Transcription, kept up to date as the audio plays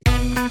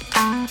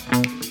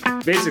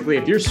Basically,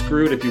 if you're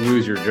screwed if you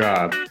lose your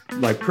job,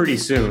 like pretty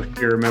soon,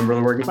 you're a member of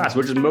the working class,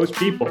 which is most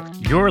people.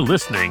 You're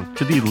listening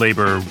to the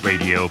Labor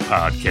Radio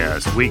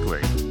Podcast Weekly.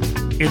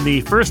 In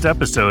the first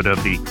episode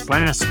of the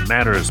Class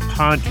Matters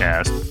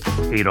podcast,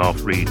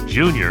 Adolph Reed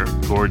Jr.,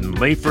 Gordon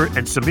Lafer,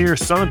 and Samir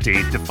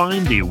Santi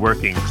define the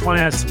working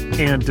class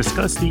and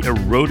discuss the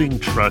eroding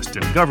trust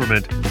in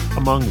government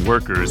among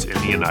workers in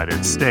the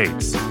United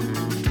States.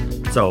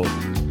 So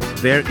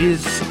there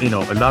is, a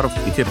lot of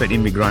Ethiopian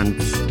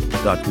immigrants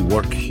that we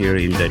work here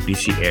in the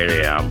DC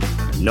area.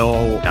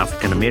 No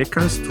African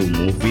Americans to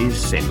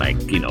movies and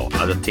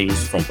other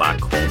things from back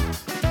home.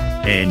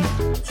 And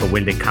so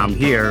when they come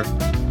here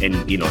and,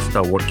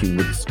 start working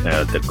with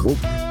the group,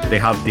 they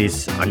have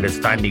this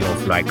understanding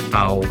of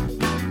how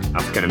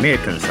African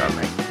Americans are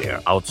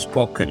they're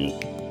outspoken.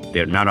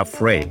 They're not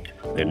afraid.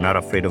 They're not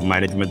afraid of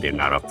management. They're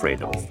not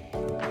afraid of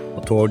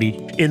authority.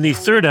 In the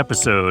third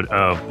episode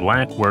of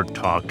Black Work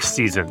Talk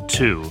Season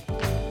 2,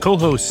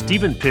 co-hosts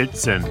Stephen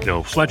Pitts and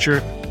Bill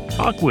Fletcher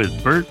talk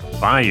with Bert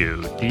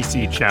Bayou,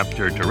 DC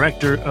Chapter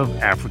Director of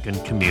African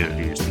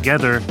Communities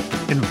Together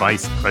and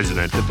Vice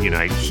President of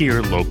Unite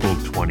Here Local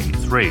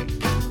 23.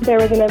 There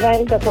was an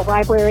event that the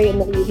library and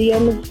the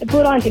museums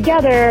put on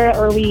together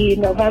early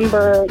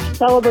November to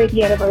celebrate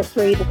the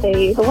anniversary that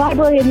the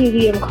library and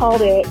museum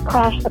called it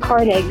Crash the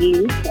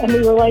Carnegies. And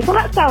we were like, well,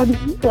 that sounds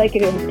like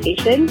an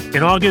invitation.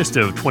 In August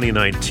of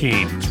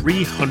 2019,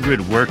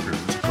 300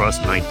 workers across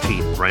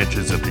 19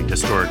 branches of the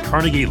historic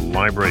Carnegie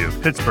Library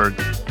of Pittsburgh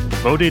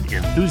voted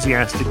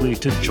enthusiastically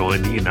to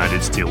join the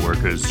United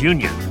Steelworkers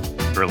Union.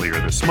 Earlier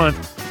this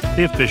month,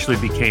 they officially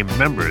became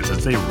members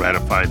as they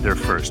ratified their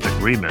first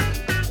agreement.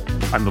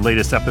 On the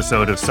latest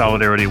episode of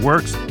Solidarity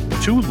Works,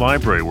 two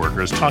library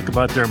workers talk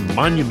about their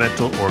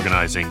monumental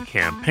organizing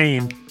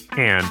campaign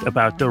and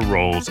about their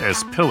roles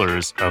as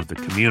pillars of the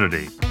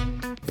community.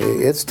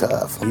 It's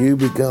tough. You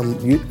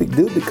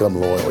do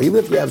become loyal,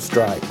 even if you have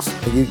strikes.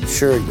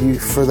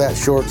 For that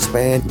short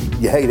span,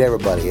 you hate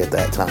everybody at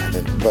that time,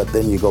 but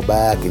then you go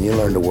back and you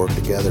learn to work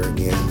together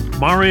again.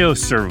 Mario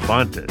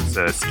Cervantes,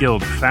 a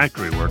skilled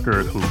factory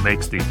worker who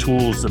makes the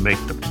tools to make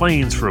the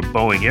planes for a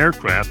Boeing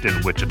aircraft in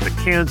Wichita,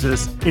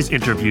 Kansas, is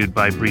interviewed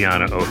by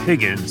Brianna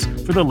O'Higgins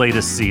for the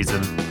latest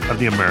season of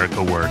the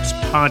America Works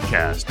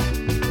podcast.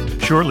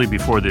 Shortly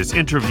before this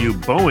interview,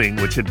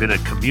 Boeing, which had been a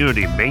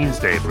community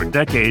mainstay for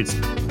decades,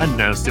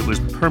 announced it was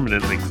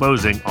permanently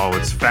closing all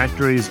its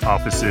factories,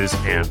 offices,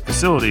 and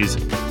facilities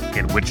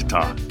in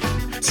Wichita.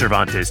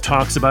 Cervantes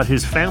talks about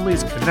his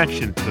family's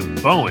connection to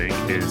Boeing,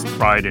 his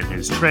pride in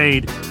his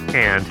trade,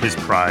 and his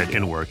pride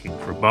in working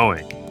for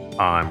Boeing.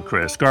 I'm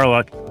Chris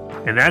Garlock,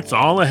 and that's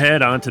all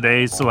ahead on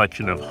today's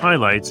selection of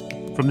highlights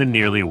from the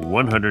nearly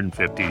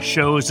 150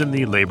 shows in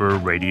the Labor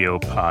Radio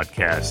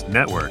Podcast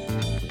Network.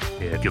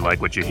 If you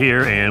like what you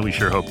hear, and we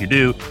sure hope you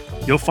do,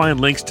 you'll find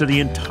links to the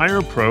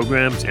entire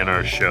programs in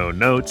our show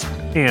notes.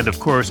 And of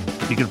course,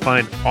 you can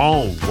find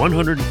all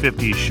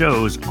 150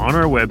 shows on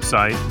our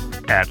website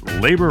at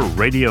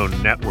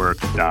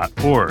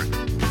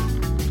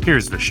laborradionetwork.org.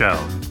 Here's the show.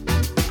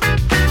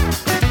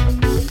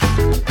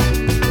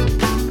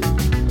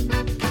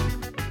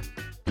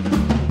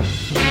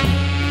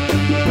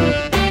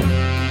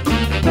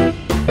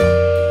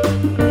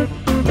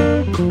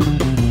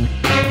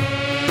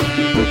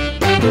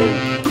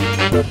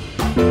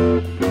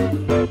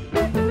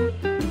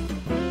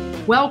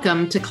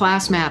 Welcome to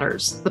Class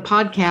Matters, the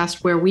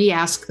podcast where we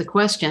ask the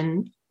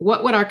question,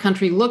 what would our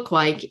country look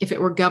like if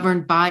it were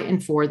governed by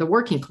and for the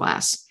working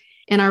class?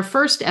 In our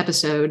first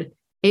episode,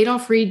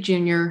 Adolph Reed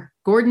Jr.,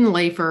 Gordon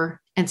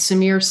Lafer, and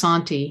Samir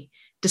Santi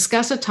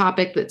discuss a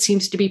topic that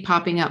seems to be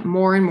popping up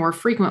more and more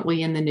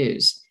frequently in the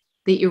news,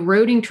 the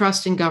eroding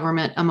trust in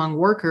government among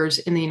workers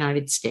in the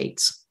United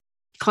States.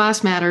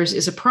 Class Matters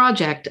is a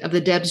project of the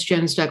Debs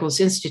Jones Douglas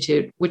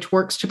Institute, which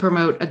works to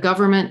promote a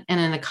government and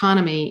an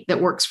economy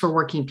that works for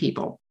working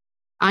people.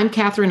 I'm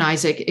Catherine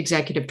Isaac,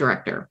 Executive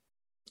Director.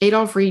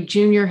 Adolph Reed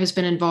Jr. has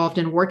been involved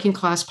in working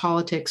class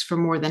politics for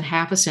more than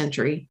half a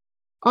century.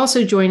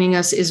 Also joining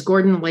us is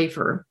Gordon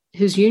Lafer,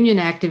 whose union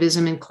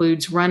activism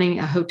includes running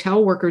a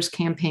hotel workers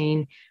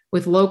campaign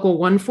with Local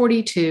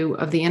 142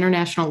 of the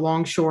International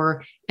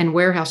Longshore and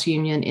Warehouse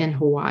Union in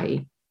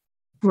Hawaii.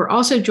 We're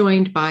also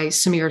joined by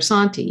Samir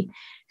Santi,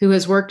 who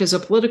has worked as a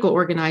political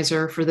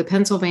organizer for the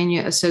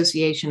Pennsylvania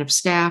Association of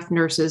Staff,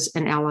 Nurses,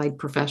 and Allied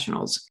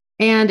Professionals,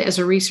 and as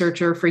a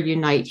researcher for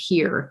Unite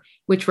Here,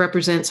 which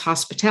represents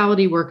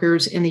hospitality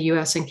workers in the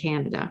U.S. and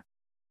Canada.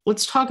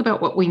 Let's talk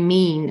about what we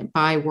mean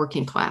by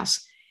working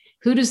class.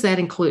 Who does that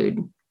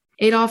include?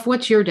 Adolph,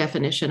 what's your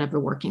definition of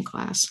the working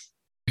class?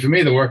 For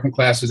me, the working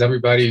class is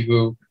everybody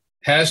who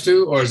has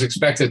to or is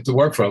expected to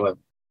work for a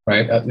living,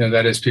 right?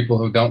 That is people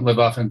who don't live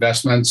off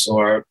investments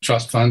or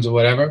trust funds or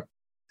whatever.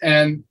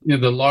 And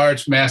the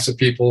large mass of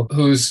people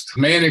whose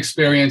main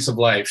experience of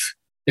life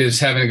is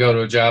having to go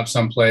to a job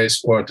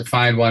someplace or to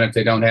find one if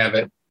they don't have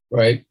it,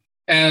 right?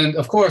 And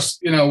of course,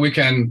 we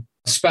can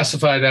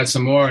specify that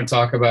some more and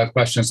talk about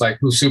questions like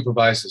who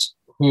supervises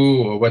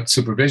who or what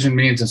supervision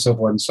means and so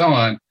forth and so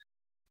on.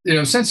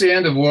 Since the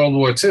end of World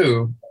War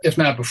II, if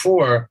not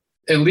before,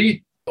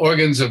 elite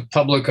organs of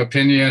public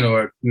opinion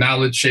or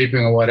knowledge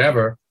shaping or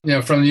whatever,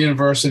 from the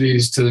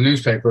universities to the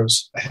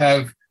newspapers,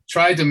 have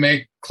tried to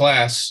make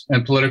class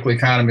and political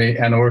economy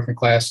and the working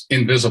class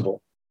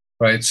invisible,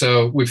 right?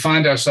 So we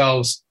find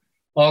ourselves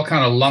all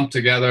kind of lumped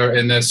together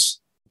in this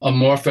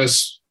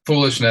amorphous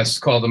foolishness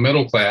called the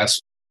middle class.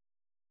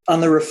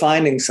 On the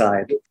refining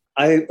side,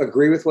 I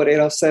agree with what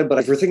Adolf said, but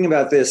if we're thinking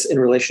about this in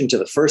relation to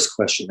the first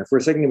question, if we're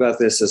thinking about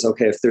this as,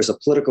 okay, if there's a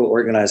political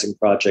organizing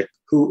project,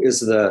 who is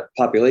the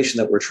population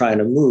that we're trying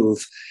to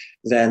move,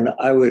 then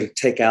I would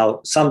take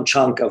out some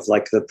chunk of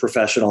like the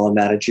professional and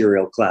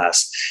managerial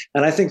class.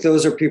 And I think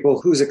those are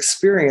people whose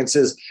experience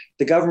is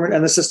the government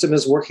and the system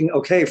is working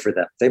okay for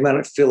them. They might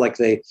not feel like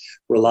they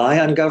rely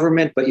on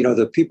government, but,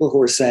 the people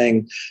who are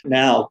saying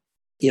now,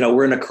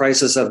 we're in a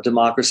crisis of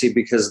democracy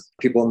because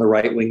people in the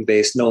right-wing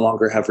base no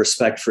longer have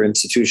respect for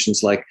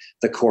institutions like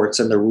the courts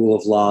and the rule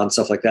of law and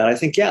stuff like that. I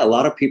think, a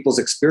lot of people's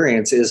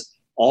experience is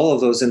all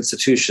of those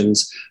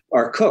institutions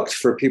are cooked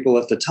for people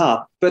at the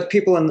top, but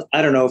people in,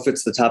 I don't know if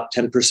it's the top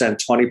 10%,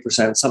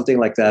 20%, something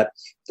like that,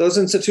 those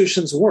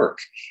institutions work.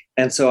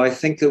 And so I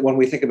think that when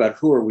we think about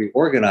who are we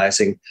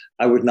organizing,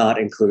 I would not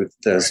include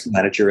those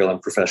managerial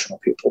and professional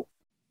people.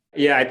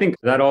 Yeah, I think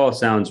that all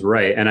sounds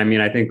right. And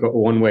I think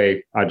one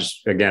way, I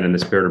just, again, in the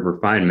spirit of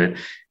refinement,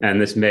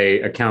 and this may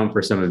account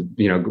for some of,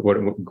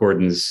 what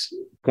Gordon's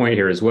point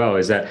here as well,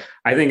 is that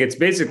I think it's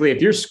basically,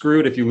 if you're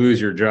screwed, if you lose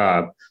your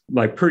job,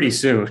 like pretty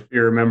soon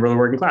you're a member of the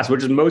working class,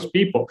 which is most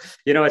people.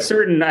 There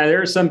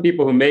are some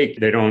people who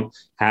they don't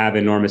have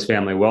enormous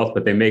family wealth,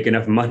 but they make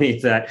enough money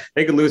that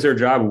they could lose their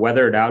job,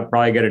 weather it out,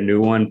 probably get a new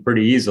one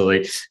pretty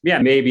easily. Yeah,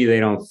 maybe they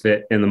don't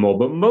fit in the mold,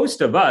 but most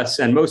of us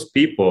and most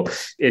people,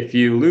 if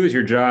you lose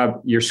your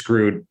job, you're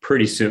screwed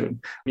pretty soon.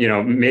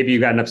 Maybe you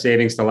got enough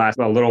savings to last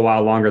a little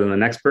while longer than the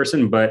next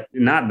person, but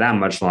not that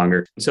much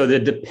longer. So the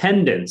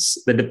dependence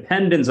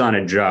on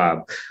a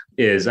job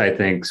is, I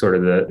think, sort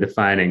of the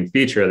defining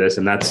feature of this.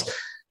 And that's,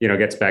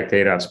 gets back to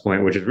Adolf's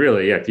point, which is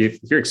really, if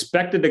you're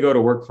expected to go to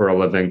work for a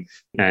living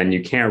and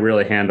you can't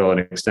really handle an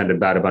extended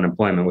bout of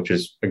unemployment, which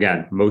is,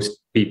 again, most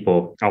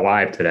people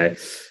alive today,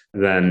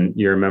 then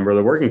you're a member of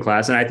the working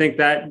class. And I think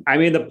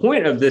the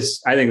point of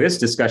this, I think this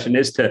discussion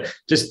is to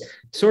just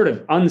sort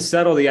of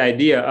unsettle the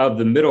idea of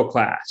the middle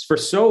class. For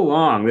so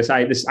long, this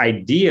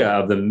idea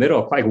of the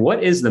middle class,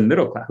 what is the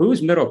middle class?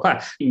 Who's middle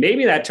class?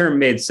 Maybe that term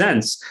made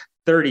sense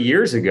 30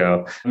 years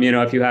ago,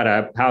 if you had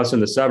a house in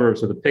the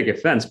suburbs with a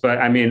picket fence. But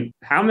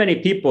how many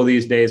people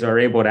these days are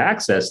able to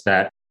access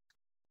that?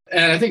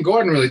 And I think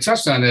Gordon really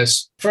touched on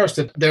this. First,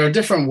 that there are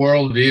different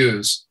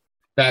worldviews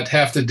that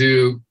have to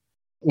do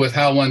with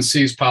how one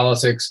sees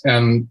politics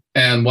and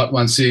what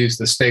one sees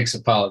the stakes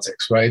of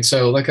politics, right?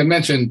 So like I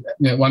mentioned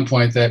at one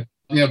point that,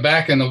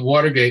 back in the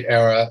Watergate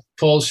era,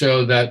 polls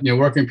showed that,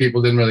 working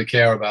people didn't really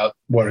care about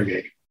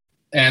Watergate.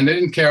 And they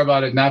didn't care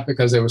about it, not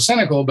because they were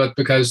cynical, but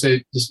because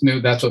they just knew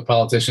that's what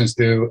politicians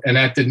do. And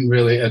that didn't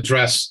really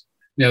address,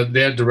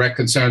 their direct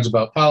concerns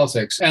about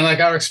politics. And like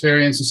our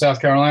experience in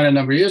South Carolina a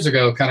number of years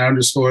ago kind of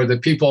underscored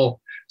that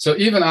people, so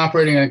even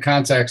operating in a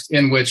context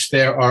in which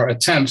there are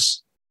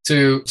attempts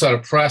to sort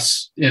of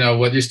press,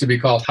 what used to be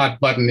called hot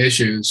button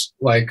issues,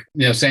 like,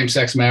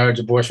 same-sex marriage,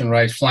 abortion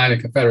rights, flying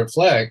a Confederate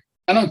flag.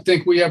 I don't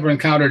think we ever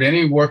encountered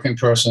any working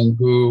person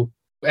who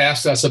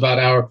asked us about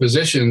our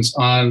positions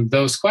on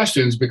those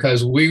questions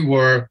because we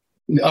were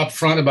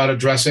upfront about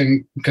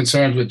addressing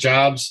concerns with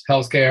jobs,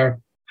 healthcare,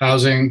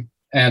 housing,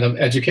 and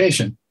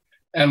education.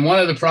 And one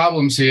of the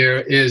problems here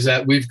is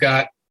that we've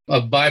got a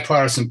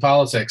bipartisan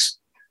politics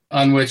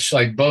on which,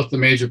 like, both the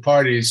major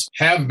parties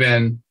have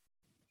been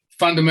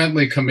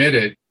fundamentally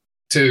committed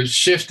to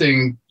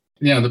shifting,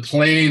 the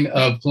plane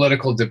of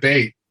political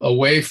debate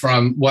away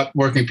from what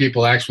working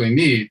people actually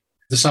need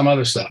to some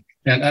other stuff.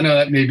 And I know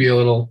that may be a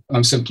little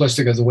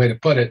simplistic as a way to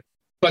put it,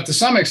 but to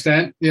some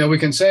extent, we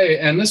can say,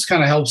 and this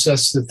kind of helps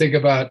us to think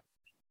about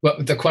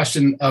what the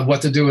question of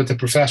what to do with the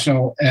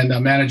professional and the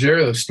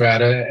managerial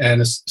strata.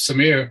 And as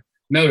Samir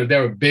noted,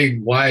 they're a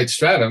big, wide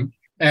stratum.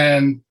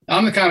 And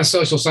I'm the kind of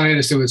social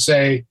scientist who would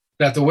say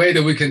that the way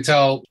that we can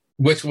tell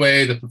which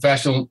way the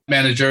professional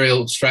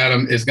managerial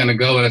stratum is going to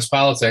go in its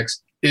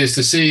politics is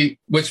to see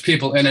which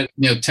people in it,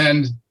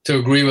 tend to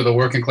agree with a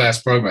working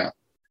class program.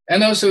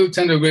 And those who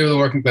tend to agree with the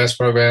working class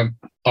program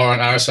are on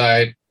our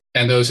side,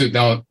 and those who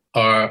don't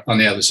are on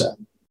the other side.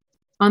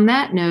 On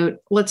that note,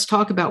 let's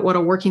talk about what a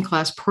working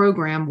class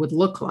program would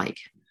look like.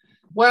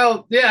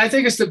 Well, yeah, I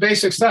think it's the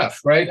basic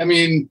stuff, right?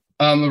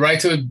 The right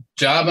to a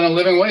job and a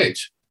living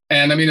wage,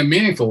 and a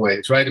meaningful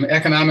wage, right?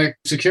 Economic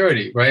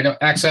security, right?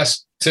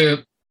 Access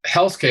to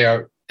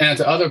healthcare and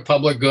to other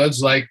public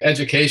goods like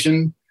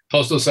education,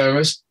 postal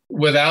service,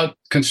 without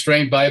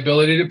constraint by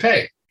ability to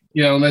pay.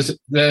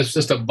 There's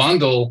just a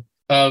bundle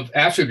of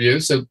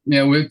attributes that,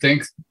 we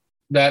think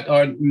that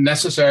are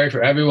necessary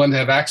for everyone to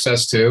have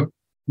access to,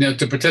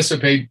 to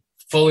participate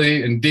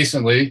fully and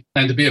decently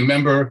and to be a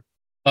member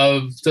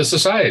of the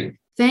society.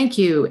 Thank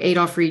you,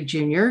 Adolf Reed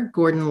Jr.,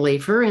 Gordon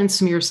Lafer, and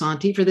Samir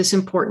Santi for this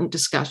important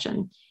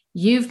discussion.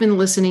 You've been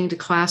listening to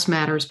Class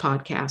Matters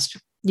podcast.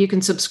 You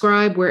can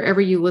subscribe wherever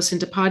you listen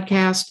to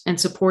podcasts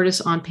and support us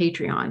on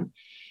Patreon.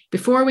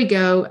 Before we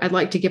go, I'd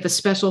like to give a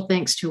special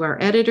thanks to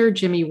our editor,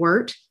 Jimmy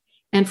Wirt,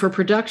 and for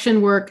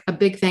production work, a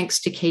big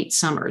thanks to Kate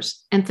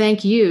Summers. And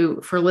thank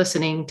you for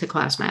listening to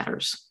Class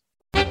Matters.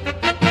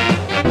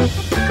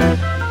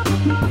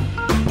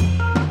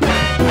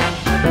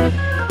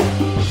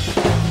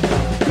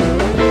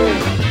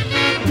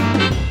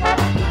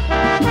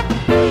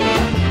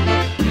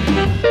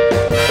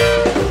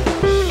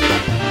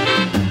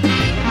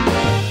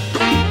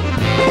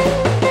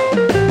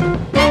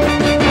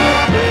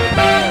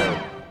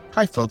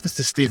 Hi, folks. This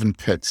is Stephen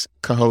Pitts,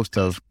 co-host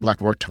of Black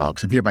Work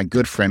Talks. I'm here with my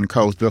good friend,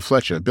 co-host Bill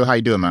Fletcher. Bill, how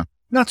you doing, man?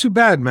 Not too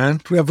bad, man.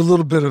 We have a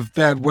little bit of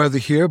bad weather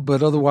here,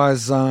 but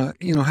otherwise,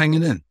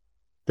 hanging in.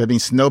 That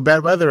means snow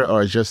bad weather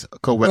or just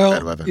cold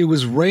bad weather? It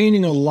was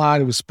raining a lot.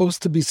 It was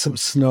supposed to be some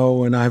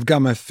snow, and I've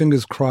got my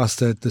fingers crossed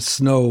that the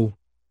snow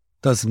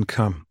doesn't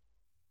come.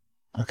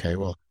 Okay,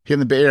 well, here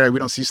in the Bay Area, we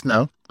don't see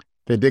snow.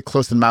 They did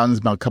close the mountains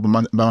about a couple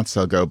months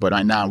ago, but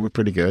right now we're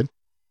pretty good.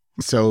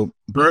 So,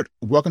 Bert,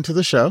 welcome to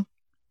the show.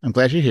 I'm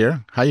glad you're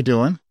here. How you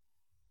doing?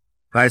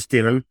 Hi,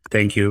 Stephen.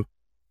 Thank you.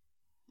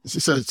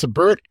 So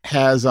Bert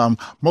has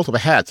multiple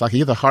hats. Like,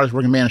 you're the hardest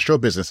working man in show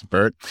business,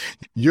 Bert.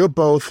 You're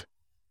both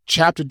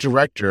chapter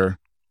director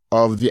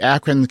of the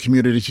African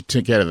Community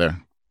Together,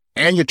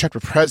 and you're chapter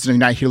president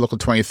of Unite Here Local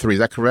 23. Is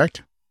that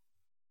correct?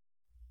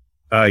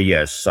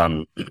 Yes.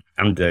 I'm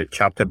the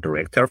chapter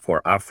director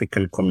for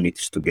African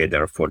Communities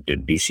Together for the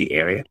DC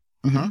area.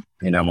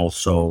 Mm-hmm. And I'm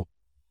also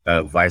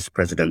vice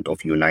president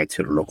of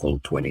United Local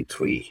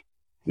 23.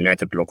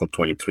 United Local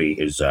 23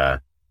 is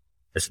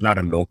it's not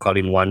a local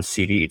in one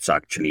city. It's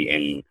actually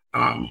in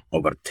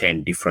over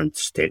 10 different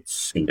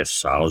states in the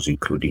South,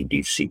 including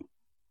DC.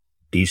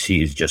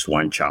 DC is just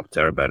one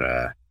chapter, but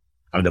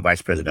I'm the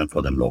vice president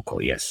for the local,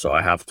 yes. So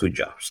I have two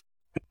jobs.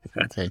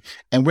 Okay.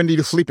 And when do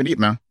you sleep and eat,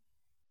 man?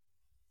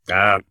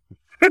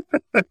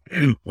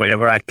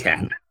 Whenever I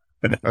can.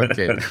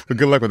 Okay. Well,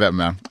 good luck with that,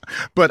 man.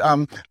 But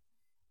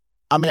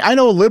I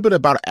know a little bit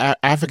about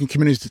African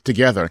Communities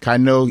Together. I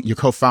know your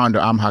co-founder,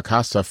 Amha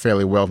Kassa,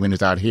 fairly well when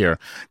he's out here.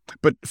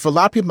 But for a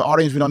lot of people in the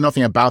audience, we don't know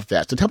anything about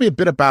that. So tell me a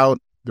bit about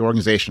the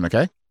organization,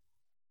 okay?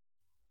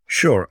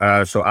 Sure.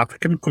 So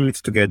African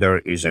Communities Together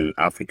is an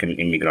African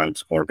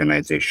immigrant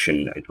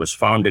organization. It was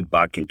founded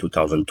back in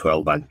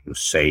 2012, as you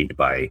said,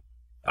 by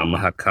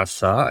Amha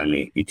Kassa,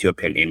 an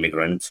Ethiopian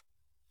immigrant.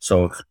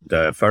 So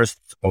the first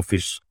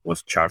office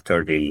was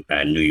chartered in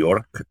New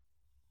York.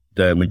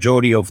 The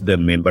majority of the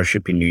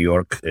membership in New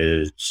York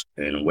is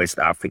in West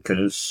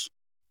Africans.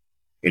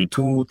 In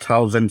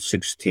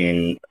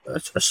 2016, a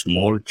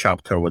small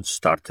chapter was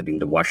started in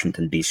the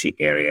Washington, D.C.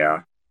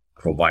 area,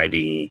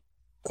 providing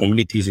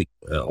communities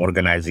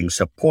organizing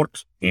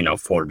support,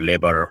 for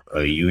labor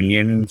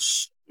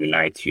unions,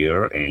 Unite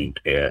Here and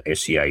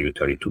SEIU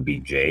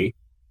 32BJ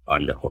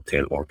on the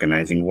hotel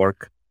organizing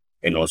work,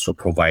 and also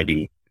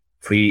providing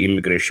free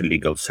immigration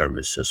legal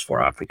services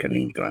for African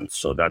immigrants.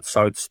 So that's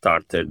how it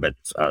started. But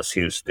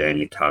since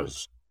then, it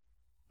has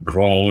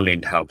grown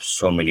and have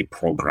so many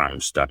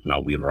programs that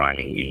now we're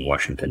running in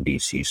Washington,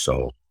 D.C.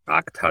 So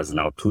ACT has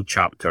now 2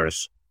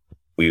 chapters.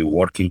 We're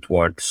working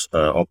towards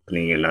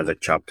opening another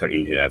chapter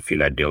in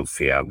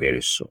Philadelphia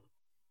very soon.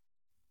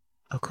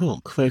 Oh,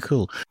 cool. Very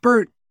cool.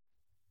 Bert,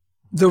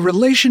 the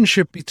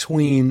relationship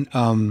between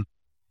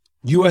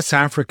U.S.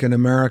 African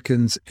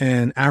Americans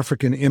and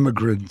African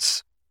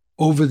immigrants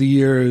over the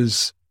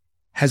years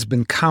has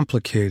been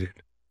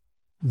complicated.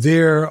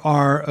 There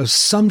are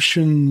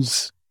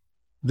assumptions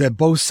that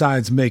both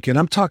sides make, and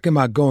I'm talking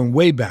about going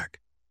way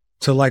back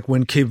to like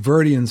when Cape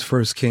Verdeans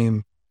first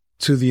came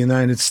to the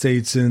United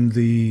States in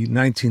the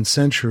 19th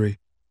century.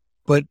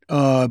 But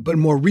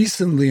more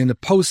recently, in the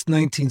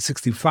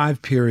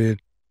post-1965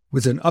 period,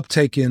 with an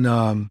uptake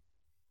in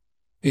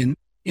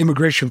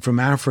immigration from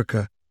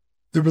Africa,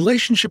 the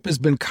relationship has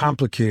been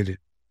complicated.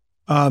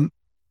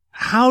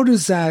 How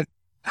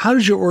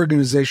does your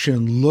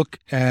organization look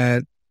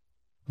at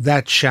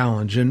that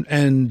challenge?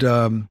 And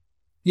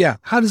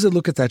how does it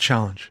look at that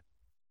challenge?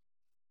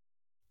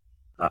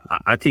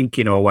 I think,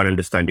 I want to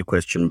understand the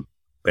question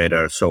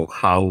better. So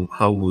how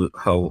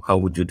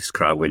would you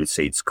describe when you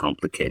say it's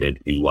complicated?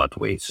 In what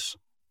ways?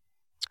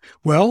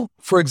 Well,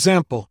 for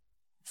example,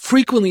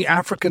 frequently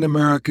African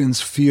Americans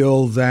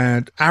feel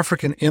that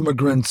African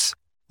immigrants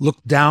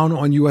look down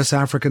on U.S.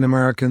 African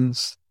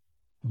Americans,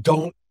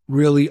 don't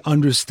really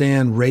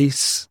understand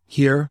race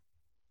here.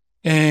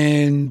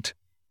 And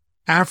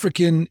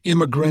African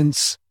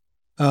immigrants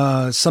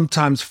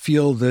sometimes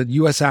feel that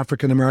U.S.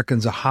 African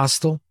Americans are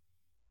hostile,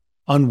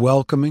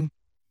 unwelcoming.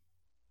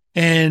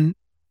 And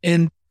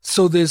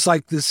so there's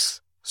like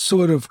this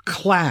sort of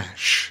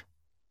clash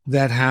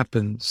that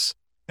happens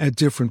at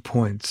different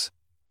points.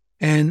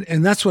 And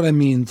that's what I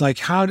mean. Like,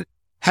 how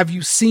have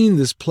you seen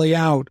this play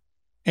out?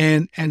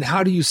 And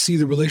how do you see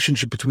the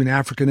relationship between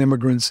African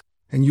immigrants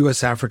and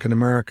U.S. African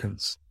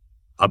Americans?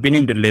 I've been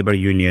in the labor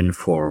union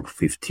for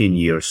 15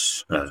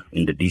 years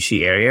in the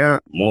DC area.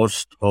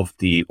 Most of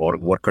the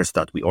workers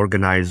that we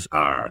organize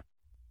are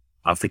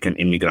African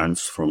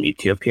immigrants from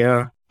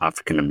Ethiopia,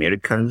 African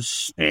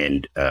Americans,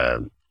 and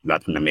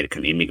Latin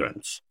American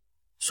immigrants.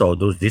 So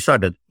these are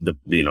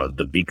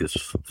the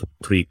biggest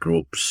three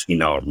groups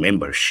in our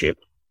membership.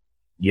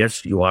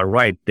 Yes, you are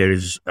right. There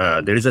is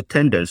a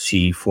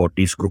tendency for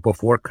this group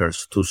of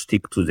workers to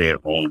stick to their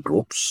own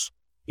groups,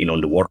 in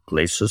the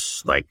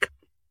workplaces. Like,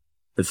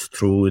 it's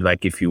true.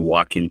 Like, if you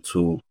walk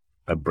into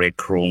a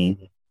break room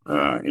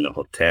in a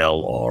hotel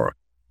or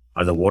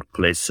other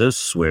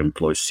workplaces where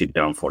employees sit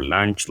down for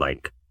lunch,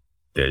 like,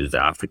 there's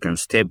the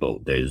Africans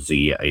table, there's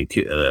the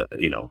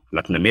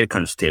Latin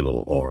Americans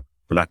table, or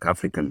Black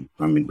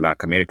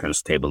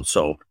Americans table.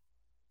 So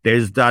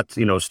there's that,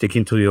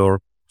 sticking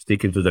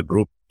to the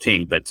group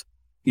thing. But,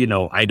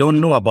 I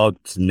don't know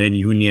about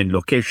non-union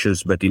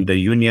locations, but in the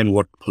union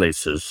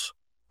workplaces,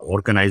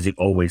 organizing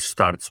always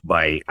starts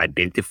by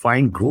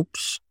identifying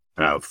groups,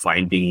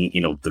 finding,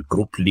 the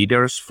group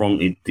leaders from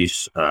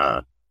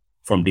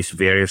these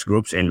various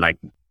groups, and like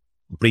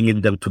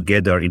bringing them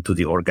together into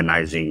the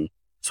organizing,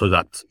 so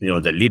that,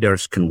 the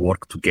leaders can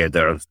work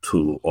together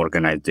to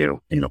organize their,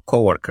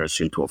 coworkers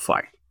into a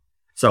fight.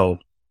 So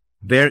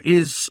there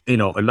is, a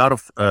lot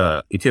of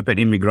Ethiopian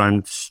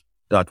immigrants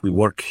that we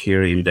work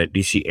here in the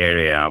DC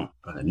area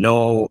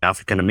know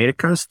African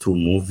Americans through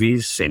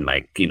movies and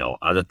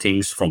other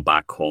things from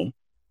back home.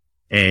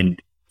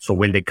 And so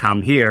when they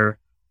come here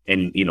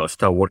and,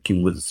 start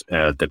working with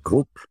the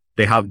group,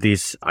 they have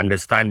this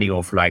understanding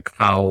of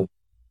how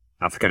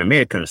African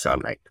Americans are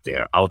like.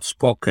 They're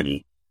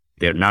outspoken.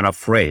 They're not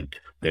afraid.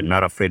 They're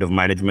not afraid of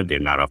management. They're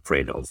not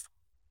afraid of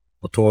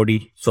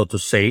authority, so to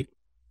say.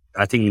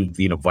 I think,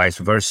 vice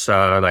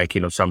versa,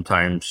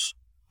 sometimes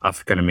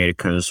African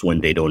Americans,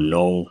 when they don't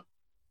know,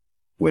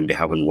 when they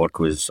haven't worked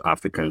with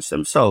Africans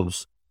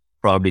themselves,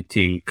 probably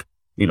think,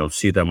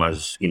 see them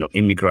as,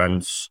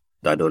 immigrants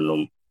that don't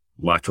know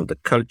much of the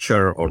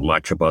culture or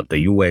much about the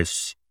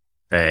U.S.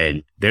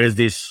 And there is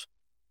this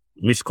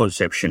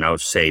misconception, I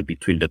would say,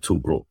 between the two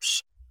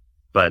groups.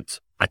 But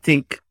I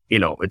think,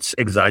 it's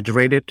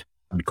exaggerated,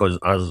 because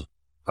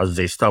as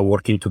they start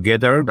working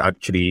together,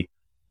 actually,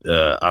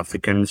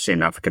 Africans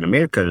and African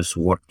Americans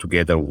work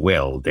together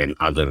well than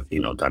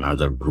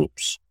other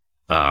groups.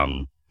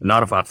 A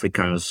lot of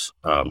Africans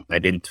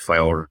identify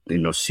or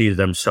see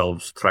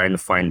themselves trying to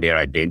find their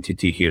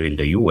identity here in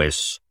the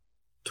U.S.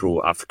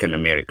 through African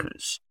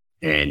Americans,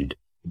 and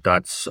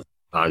that's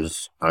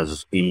as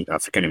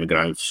African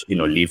immigrants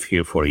live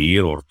here for a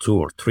year or two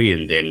or three,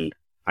 and then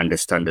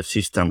understand the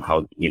system,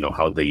 how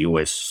the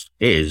U.S.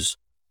 is.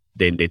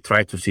 Then they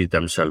try to see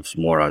themselves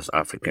more as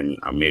African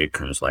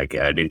Americans, like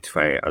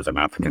identify as an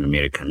African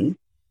American,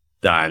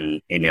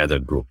 than any other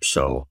group.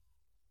 So,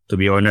 to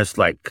be honest,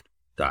 I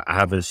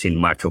haven't seen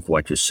much of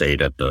what you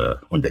said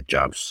on the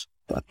jobs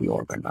that we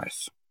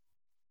organize.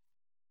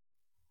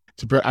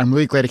 So, Bert, I'm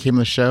really glad you came on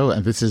the show,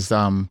 and this is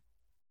the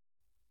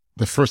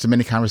first of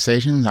many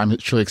conversations. I'm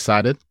truly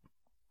excited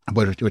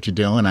about what you're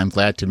doing. I'm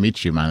glad to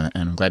meet you, man,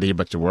 and I'm glad to hear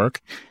about your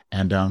work.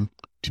 And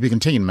to be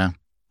continued, man.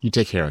 You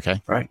take care,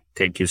 okay? All right.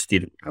 Thank you,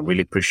 Steve. I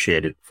really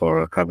appreciate it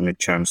for having a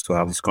chance to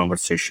have this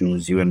conversation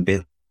with you and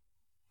Bill.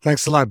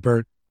 Thanks a lot,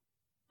 Bert.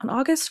 On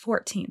August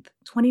 14th,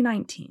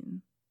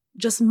 2019,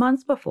 just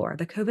months before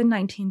the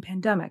COVID-19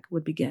 pandemic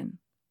would begin,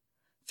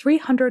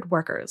 300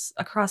 workers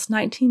across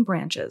 19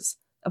 branches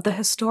of the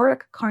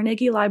historic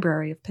Carnegie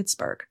Library of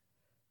Pittsburgh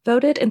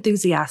voted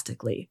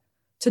enthusiastically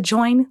to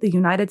join the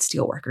United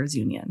Steelworkers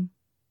Union.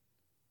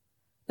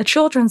 A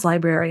children's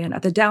librarian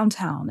at the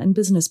downtown and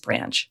business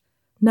branch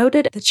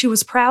noted that she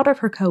was proud of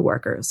her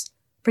coworkers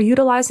for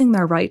utilizing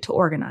their right to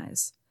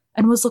organize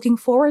and was looking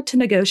forward to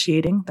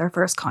negotiating their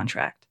first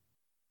contract.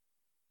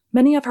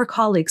 Many of her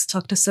colleagues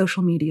took to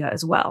social media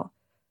as well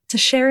to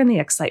share in the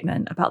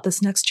excitement about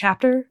this next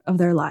chapter of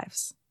their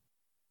lives.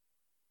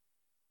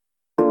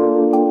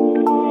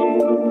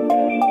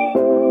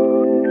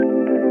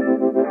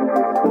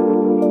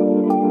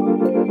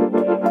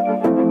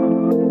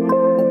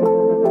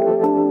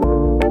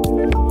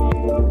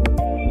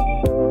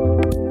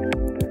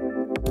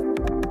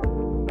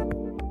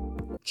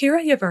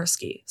 Kira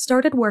Yaversky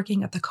started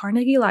working at the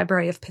Carnegie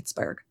Library of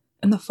Pittsburgh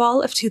in the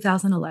fall of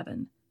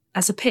 2011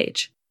 as a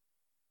page,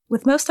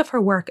 with most of her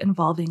work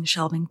involving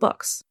shelving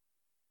books.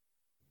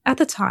 At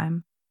the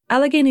time,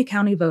 Allegheny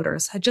County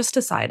voters had just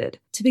decided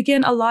to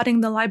begin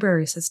allotting the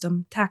library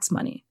system tax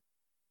money.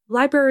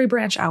 Library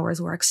branch hours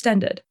were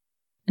extended,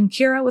 and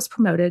Kira was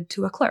promoted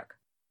to a clerk.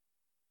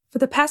 For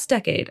the past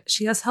decade,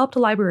 she has helped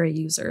library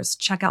users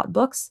check out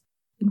books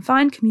and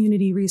find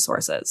community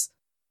resources.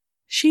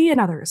 She and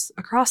others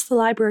across the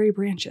library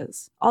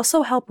branches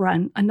also help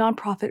run a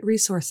nonprofit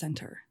resource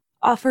center,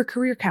 offer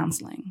career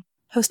counseling,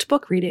 host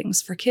book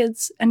readings for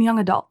kids and young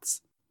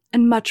adults,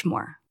 and much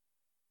more.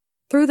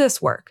 Through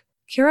this work,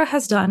 Kira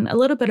has done a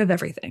little bit of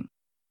everything,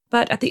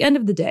 but at the end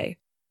of the day,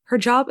 her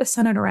job is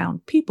centered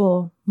around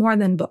people more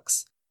than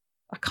books,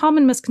 a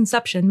common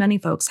misconception many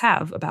folks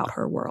have about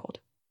her world.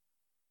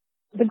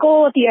 The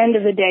goal at the end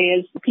of the day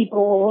is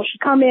people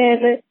should come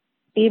in,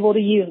 be able to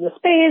use the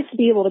space,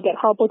 be able to get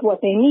help with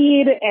what they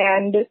need,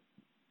 and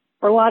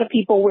For a lot of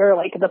people, we're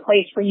like the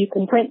place where you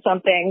can print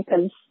something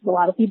because a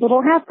lot of people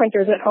don't have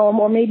printers at home,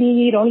 or maybe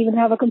you don't even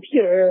have a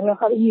computer or know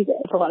how to use it.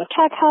 It's a lot of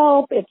tech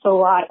help. It's a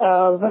lot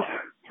of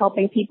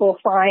helping people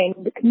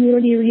find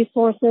community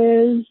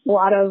resources, a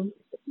lot of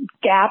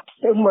gaps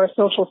in where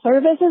social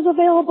service is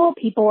available.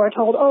 People are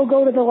told, oh,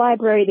 go to the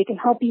library, they can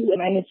help you.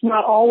 And it's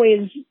not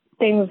always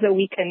things that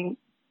we can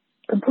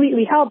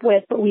completely help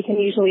with, but we can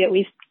usually at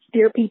least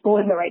steer people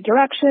in the right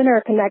direction or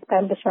connect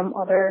them to some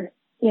other,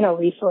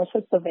 resource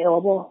that's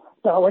available.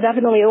 So we're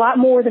definitely a lot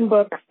more than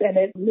books, and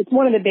it's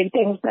one of the big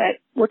things that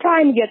we're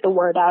trying to get the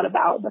word out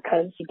about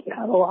because you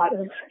have a lot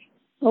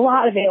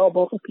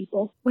available for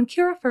people. When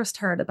Kira first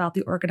heard about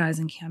the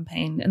organizing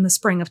campaign in the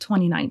spring of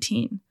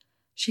 2019,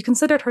 she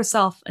considered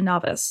herself a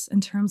novice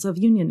in terms of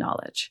union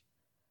knowledge,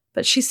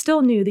 but she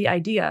still knew the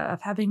idea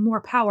of having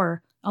more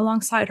power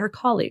alongside her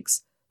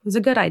colleagues was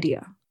a good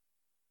idea.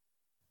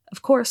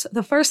 Of course,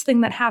 the first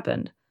thing that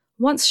happened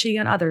once she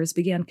and others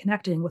began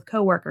connecting with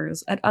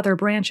coworkers at other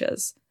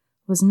branches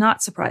was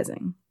not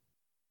surprising.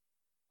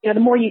 The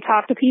more you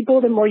talk to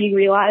people, the more you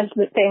realize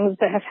that things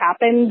that have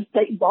happened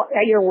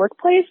at your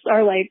workplace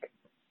are like,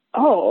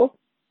 oh,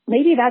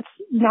 maybe that's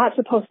not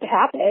supposed to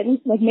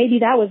happen. Like maybe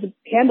that was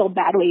handled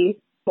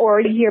badly.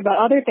 Or you hear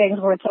about other things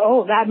where it's,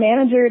 oh, that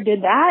manager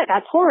did that?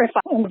 That's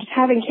horrifying. And just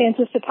having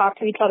chances to talk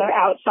to each other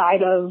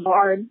outside of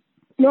our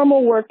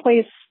normal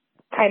workplace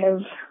kind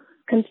of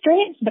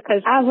constraints,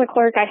 because as a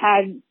clerk, I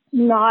had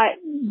not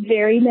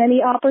very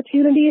many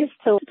opportunities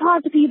to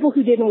talk to people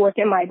who didn't work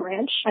in my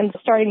branch. I'm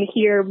starting to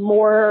hear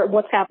more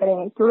what's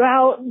happening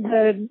throughout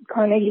the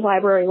Carnegie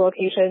Library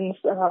locations,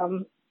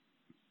 and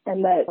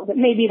that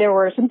maybe there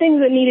were some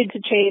things that needed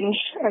to change,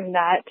 and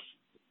that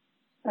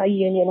a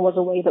union was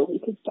a way that we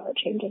could start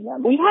changing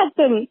them. We've had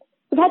some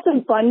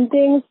fun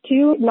things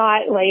too,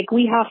 not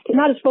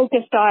as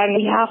focused on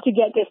we have to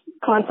get this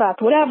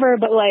contract, whatever,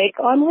 but like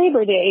on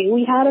Labor Day,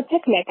 we had a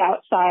picnic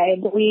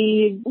outside. There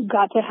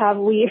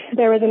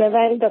was an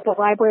event that the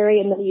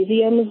library and the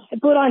museums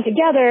put on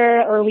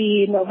together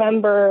early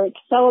November to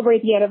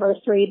celebrate the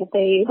anniversary that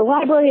the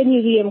library and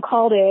museum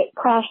called it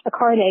Crash the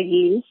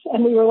Carnegies.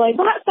 And we were like,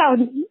 well, that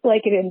sounds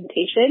like an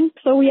invitation.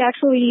 So we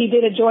actually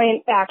did a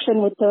joint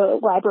action with the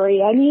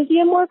library and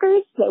museum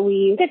workers that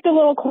we picked a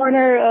little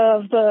corner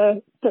of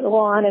the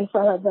lawn in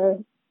front of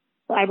the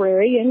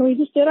library, and we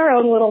just did our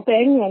own little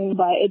thing.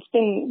 But it's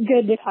been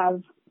good to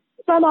have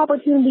some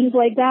opportunities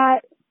like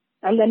that,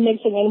 and then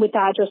mixing in with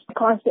that, just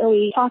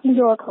constantly talking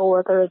to our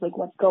coworkers, like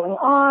what's going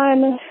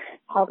on,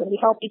 how can we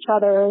help each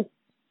other,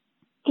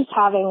 just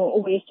having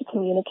ways to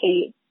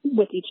communicate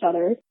with each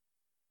other.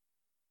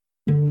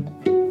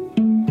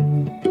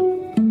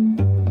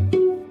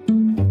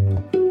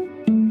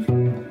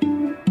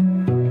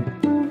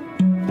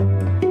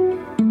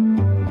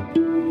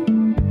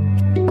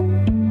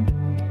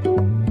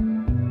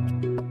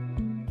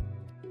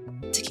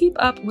 Keep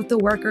up with the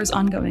workers'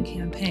 ongoing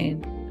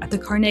campaign at the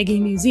Carnegie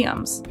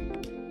Museums,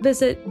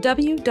 visit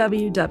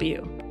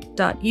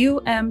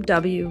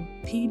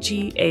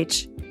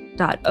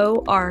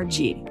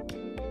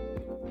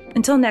www.umwpgh.org.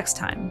 Until next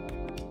time,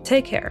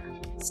 take care,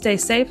 stay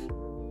safe,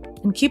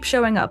 and keep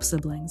showing up,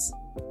 siblings.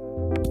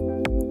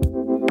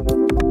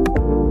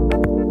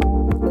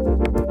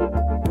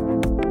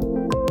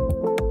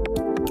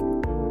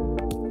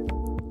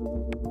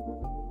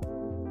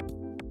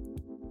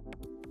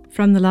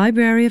 From the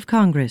Library of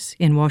Congress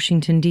in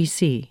Washington,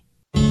 D.C.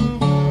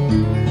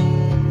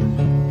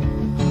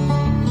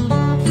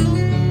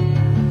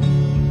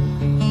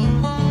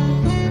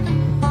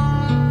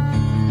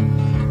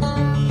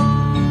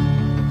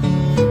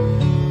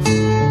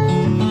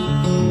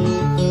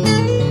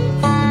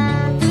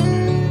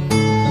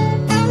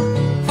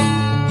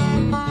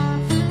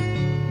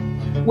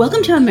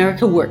 Welcome to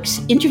America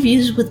Works,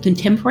 interviews with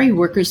contemporary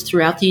workers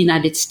throughout the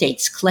United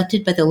States,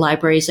 collected by the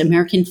library's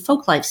American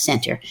Folklife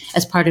Center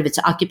as part of its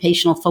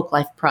Occupational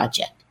Folklife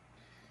Project.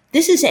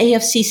 This is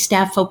AFC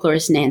staff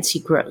folklorist Nancy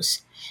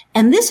Gross,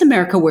 and this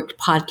America Works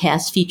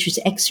podcast features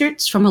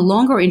excerpts from a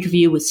longer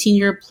interview with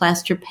senior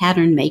plaster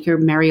pattern maker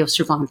Mario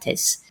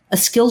Cervantes, a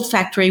skilled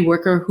factory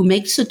worker who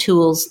makes the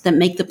tools that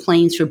make the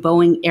planes for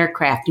Boeing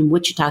aircraft in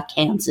Wichita,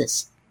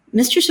 Kansas.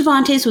 Mr.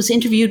 Cervantes was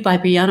interviewed by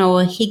Brianna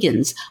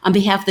O'Higgins on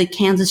behalf of the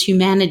Kansas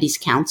Humanities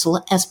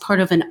Council as part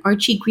of an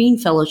Archie Green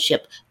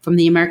Fellowship from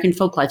the American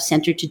Folklife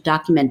Center to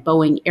document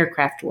Boeing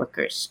aircraft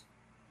workers.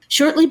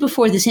 Shortly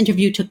before this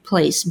interview took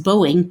place,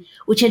 Boeing,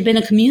 which had been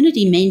a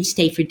community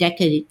mainstay for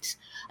decades,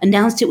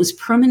 announced it was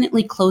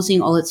permanently closing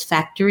all its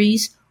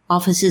factories,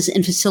 offices,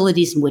 and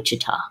facilities in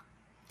Wichita.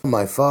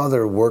 My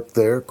father worked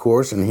there, of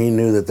course, and he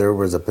knew that there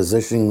was a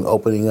position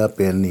opening up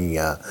in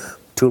the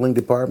tooling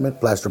department,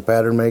 plaster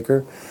pattern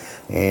maker.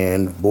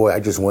 And boy, I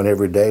just went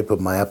every day,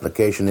 put my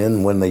application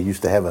in when they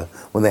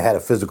had a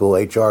physical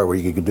HR where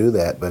you could do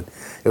that. But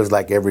it was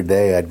like every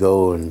day I'd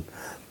go and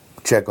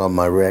check on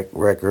my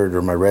record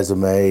or my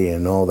resume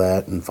and all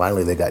that. And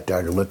finally they got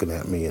tired of looking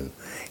at me and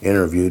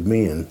interviewed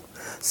me and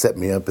set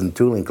me up in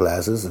tooling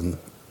classes, and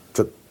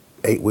took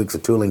 8 weeks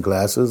of tooling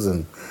classes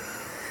and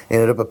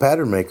ended up a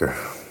pattern maker.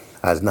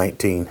 I was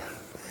 19.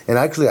 And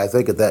actually, I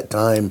think at that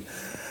time,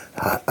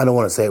 I don't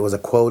want to say it was a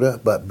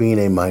quota, but being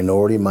a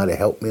minority might have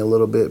helped me a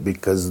little bit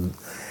because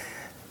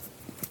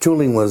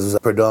tooling was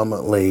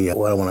predominantly,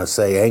 what I want to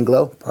say,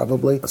 Anglo,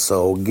 probably.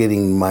 So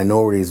getting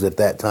minorities at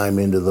that time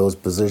into those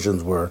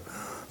positions were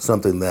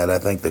something that I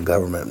think the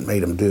government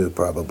made them do,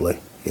 probably.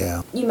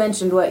 Yeah. You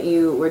mentioned what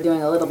you were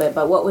doing a little bit,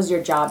 but what was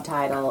your job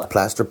title?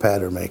 Plaster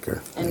pattern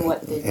maker. And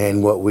what did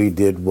And what we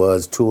did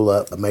was tool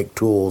up, make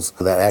tools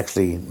that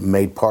actually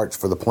made parts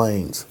for the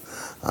planes.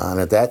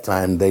 And at that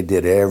time, they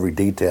did every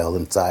detail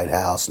inside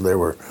house. There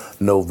were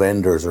no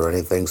vendors or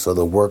anything, so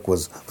the work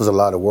was a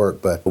lot of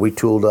work. But we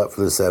tooled up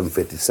for the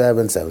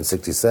 757,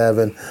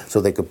 767,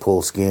 so they could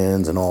pull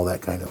skins and all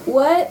that kind of.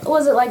 What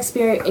was it like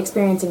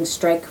experiencing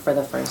strike for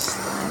the first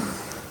time?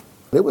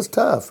 It was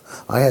tough.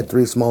 I had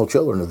 3 small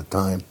children at the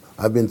time.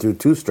 I've been through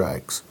 2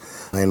 strikes,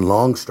 and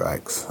long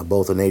strikes,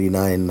 both in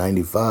 89 and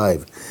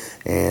 95,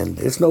 and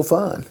it's no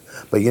fun.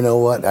 But you know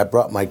what? I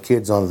brought my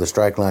kids onto the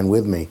strike line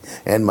with me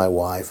and my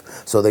wife,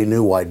 so they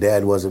knew why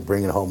Dad wasn't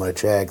bringing home a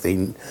check,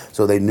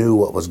 so they knew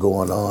what was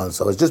going on.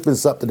 So it's just been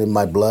something in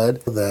my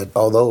blood that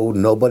although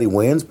nobody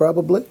wins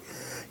probably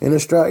in a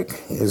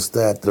strike, is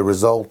that the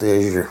result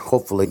is you're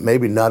hopefully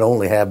maybe not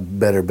only have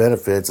better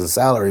benefits and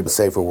salary, but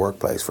safer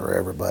workplace for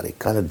everybody,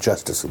 kind of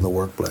justice in the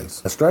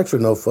workplace. Strikes are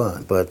no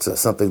fun, but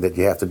something that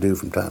you have to do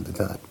from time to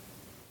time.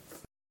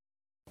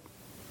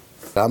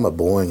 I'm a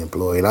Boeing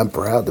employee, and I'm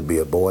proud to be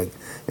a Boeing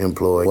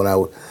employee. When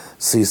I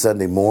see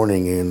Sunday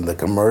morning in the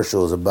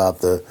commercials about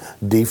the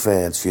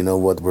defense, you know,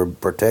 what we're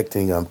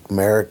protecting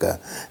America,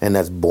 and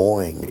that's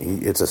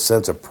Boeing. It's a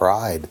sense of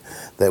pride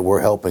that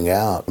we're helping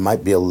out. It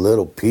might be a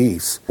little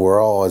piece.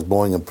 We're all, as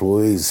Boeing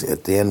employees,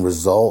 at the end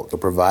result of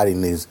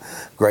providing these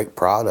great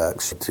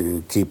products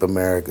to keep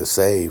America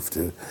safe,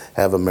 to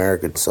have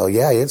America. So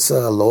yeah, it's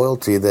a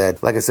loyalty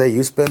that, like I say,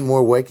 you spend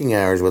more waking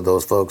hours with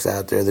those folks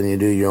out there than you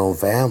do your own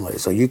family.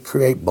 So you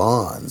create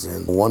bonds,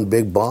 and one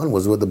big bond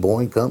was with the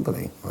Boeing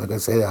company. Like I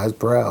say, I was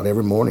proud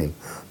every morning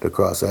to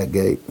cross that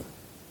gate.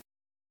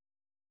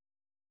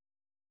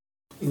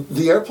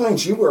 The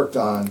airplanes you worked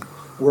on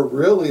were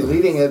really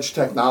leading-edge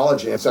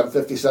technology,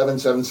 757,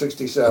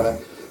 767.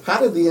 How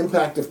did the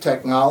impact of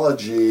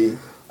technology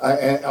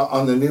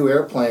on the new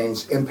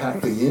airplanes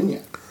impact the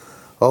union?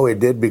 Oh, it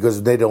did,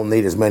 because they don't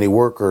need as many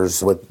workers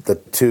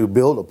to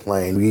build a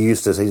plane. We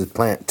used to see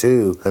Plant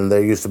 2, and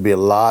there used to be a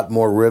lot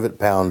more rivet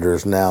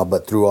pounders now,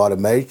 but through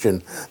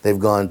automation, they've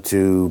gone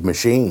to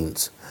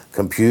machines.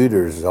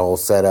 Computers all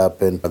set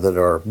up and that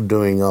are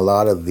doing a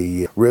lot of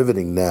the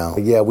riveting now.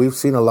 Yeah, we've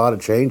seen a lot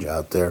of change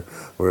out there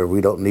where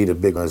we don't need a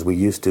big one as we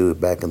used to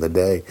back in the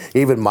day.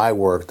 Even my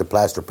work, the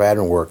plaster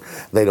pattern work,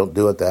 they don't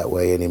do it that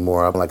way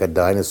anymore. I'm like a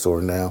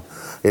dinosaur now.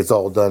 It's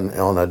all done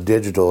on a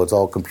digital. It's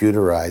all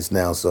computerized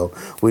now, so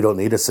we don't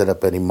need to set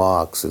up any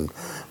mocks and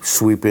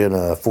sweep in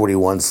a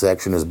 41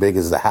 section as big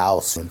as the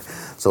house. And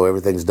so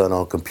everything's done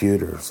on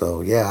computer.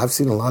 So yeah, I've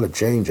seen a lot of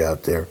change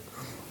out there.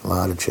 A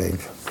lot of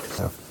change.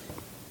 Yeah.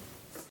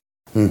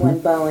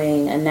 When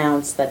Boeing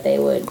announced that they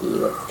would be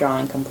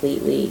withdrawing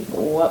completely,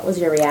 what was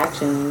your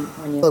reaction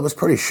when you... Well, I was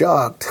pretty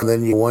shocked.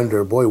 Then you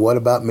wonder, boy, what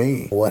about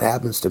me? What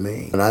happens to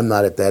me? And I'm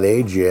not at that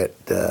age yet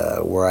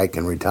where I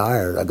can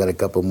retire. I've got a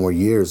couple more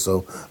years,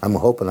 so I'm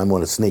hoping I'm going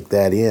to sneak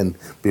that in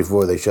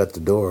before they shut the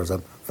doors.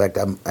 In fact,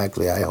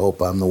 I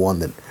hope I'm the one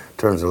that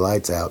turns the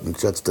lights out and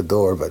shuts the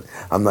door, but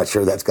I'm not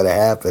sure that's going to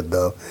happen,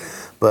 though.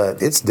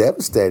 But it's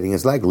devastating.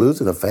 It's like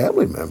losing a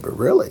family member,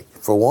 really.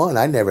 For one,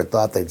 I never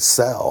thought they'd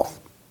sell.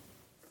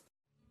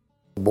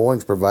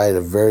 Boeing's provided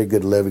a very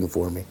good living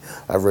for me.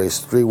 I've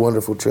raised 3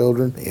 wonderful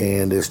children,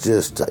 and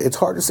it's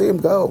hard to see them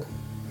go.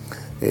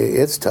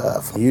 It's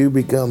tough. You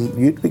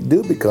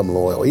do become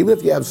loyal, even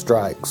if you have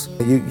strikes.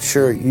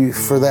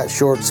 For that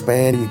short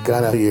span, you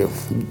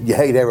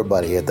hate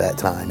everybody at that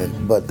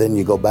time. But then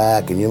you go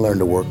back and you learn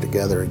to work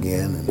together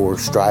again, and we're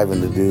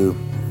striving to do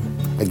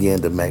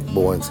again to make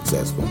Boeing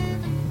successful.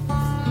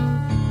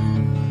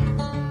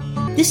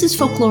 This is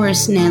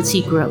folklorist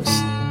Nancy Gross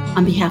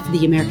on behalf of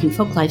the American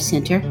Folklife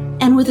Center,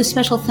 and with a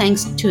special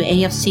thanks to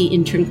AFC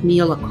intern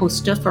Camille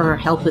Acosta for her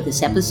help with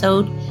this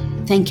episode.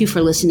 Thank you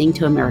for listening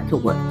to America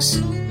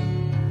Works.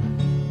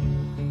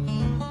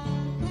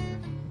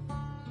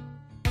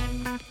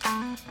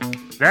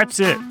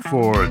 That's it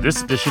for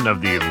this edition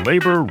of the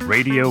Labor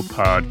Radio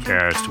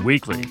Podcast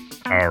Weekly,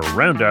 our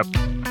roundup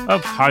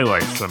of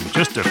highlights from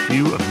just a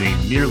few of the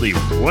nearly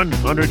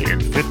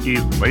 150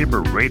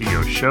 labor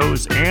radio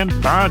shows and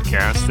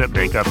podcasts that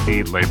make up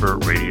the Labor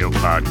Radio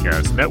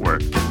Podcast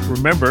Network.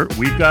 Remember,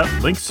 we've got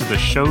links to the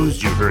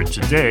shows you heard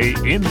today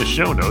in the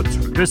show notes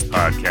for this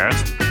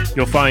podcast.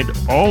 You'll find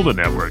all the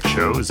network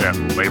shows at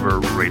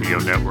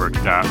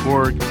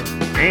laborradionetwork.org,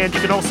 and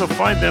you can also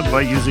find them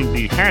by using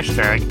the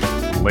hashtag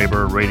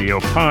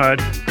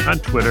LaborRadioPod on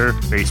Twitter,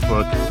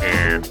 Facebook,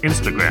 and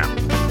Instagram.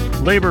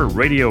 Labor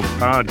Radio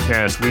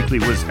Podcast Weekly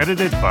was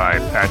edited by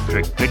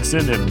Patrick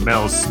Dixon and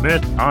Mel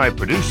Smith. I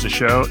produced the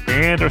show,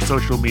 and our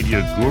social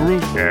media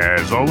guru,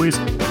 as always,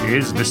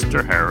 is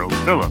Mr. Harold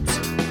Phillips.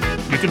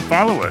 You can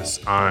follow us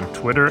on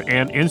Twitter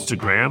and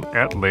Instagram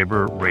at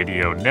Labor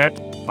Radio Net.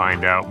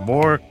 Find out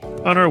more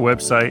on our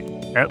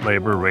website at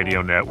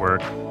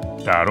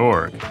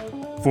laborradionetwork.org.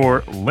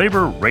 For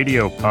Labor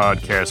Radio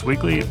Podcast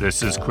Weekly,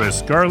 this is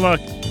Chris Garlock.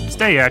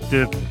 Stay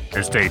active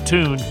and stay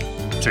tuned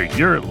to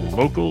your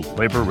local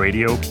Labor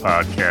Radio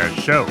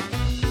podcast show.